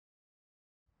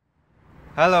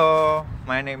Hello,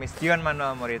 my name is Dion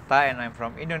Morita and I'm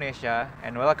from Indonesia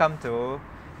and welcome to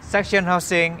Saxion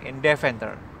Housing in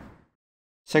Deventer.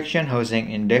 Saxion Housing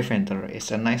in Deventer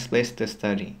is a nice place to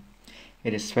study.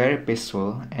 It is very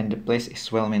peaceful and the place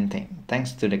is well maintained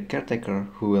thanks to the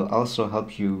caretaker who will also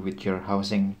help you with your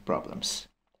housing problems.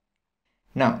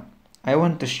 Now, I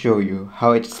want to show you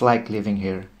how it's like living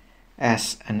here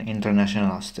as an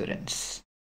international student.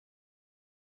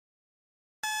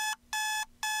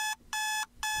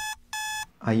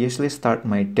 I usually start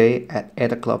my day at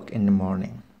 8 o'clock in the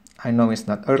morning. I know it's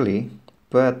not early,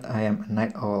 but I am a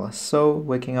night owl, so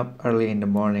waking up early in the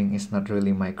morning is not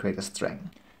really my greatest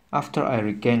strength. After I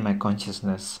regain my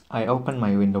consciousness, I open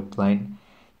my window blind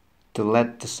to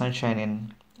let the sunshine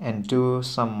in and do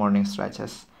some morning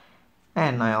stretches.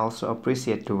 And I also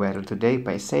appreciate the weather today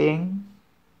by saying,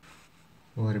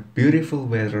 "What a beautiful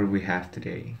weather we have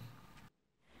today."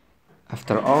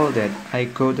 After all that, I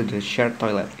go to the shared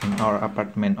toilet in our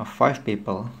apartment of 5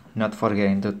 people, not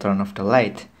forgetting to turn off the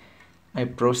light. I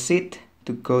proceed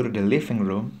to go to the living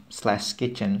room /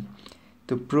 kitchen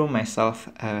to brew myself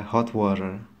a hot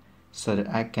water so that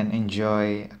I can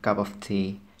enjoy a cup of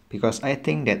tea because I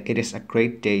think that it is a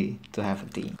great day to have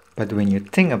a tea. But when you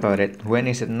think about it, when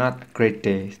is it not a great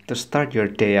day to start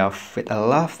your day off with a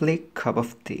lovely cup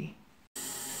of tea?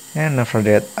 And after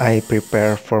that, I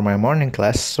prepare for my morning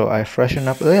class, so I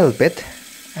freshen up a little bit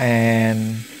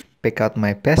and pick out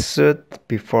my best suit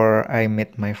before I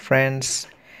meet my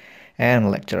friends and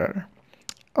lecturer.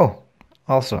 Oh,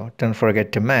 also, don't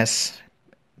forget the mask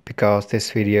because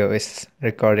this video is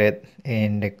recorded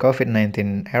in the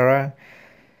COVID-19 era.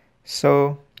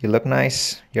 So, you look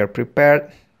nice, you're prepared,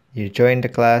 you join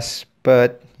the class,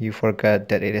 but you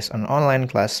forgot that it is an online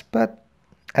class, but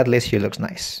at least you look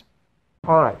nice.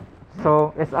 Alright,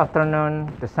 so it's afternoon,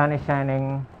 the sun is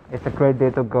shining, it's a great day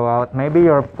to go out. Maybe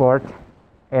you're bored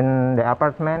in the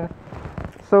apartment,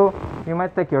 so you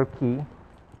might take your key.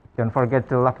 Don't forget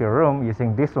to lock your room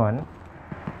using this one,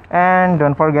 and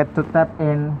don't forget to tap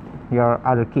in your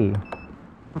other key.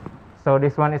 So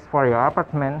this one is for your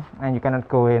apartment, and you cannot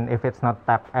go in if it's not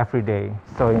tapped every day.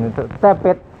 So you need to tap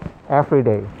it every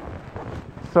day.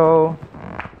 So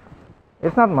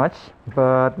it's not much,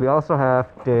 but we also have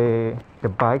the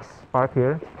bikes parked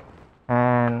here,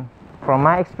 and from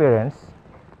my experience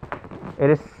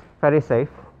it is very safe.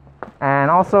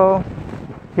 And also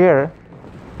here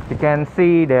you can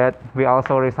see that we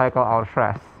also recycle our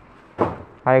trash.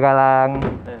 Hi Galang.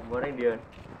 Morning, Dion.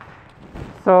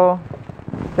 So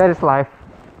that is life.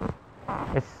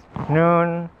 It's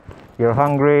noon, you're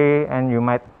hungry and you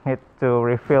might need to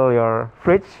refill your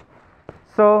fridge,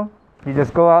 so you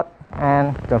just go out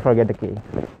and don't forget the key.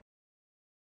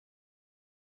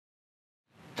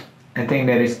 I think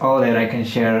that is all that I can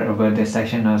share about the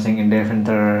Saxion housing in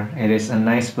Deventer. It is a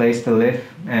nice place to live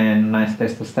and a nice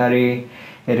place to study.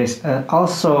 It is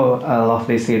also a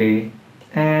lovely city,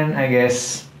 and I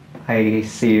guess I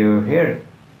see you here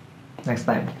next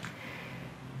time.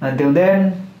 Until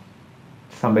then,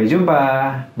 sampai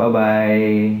jumpa. Bye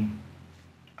bye.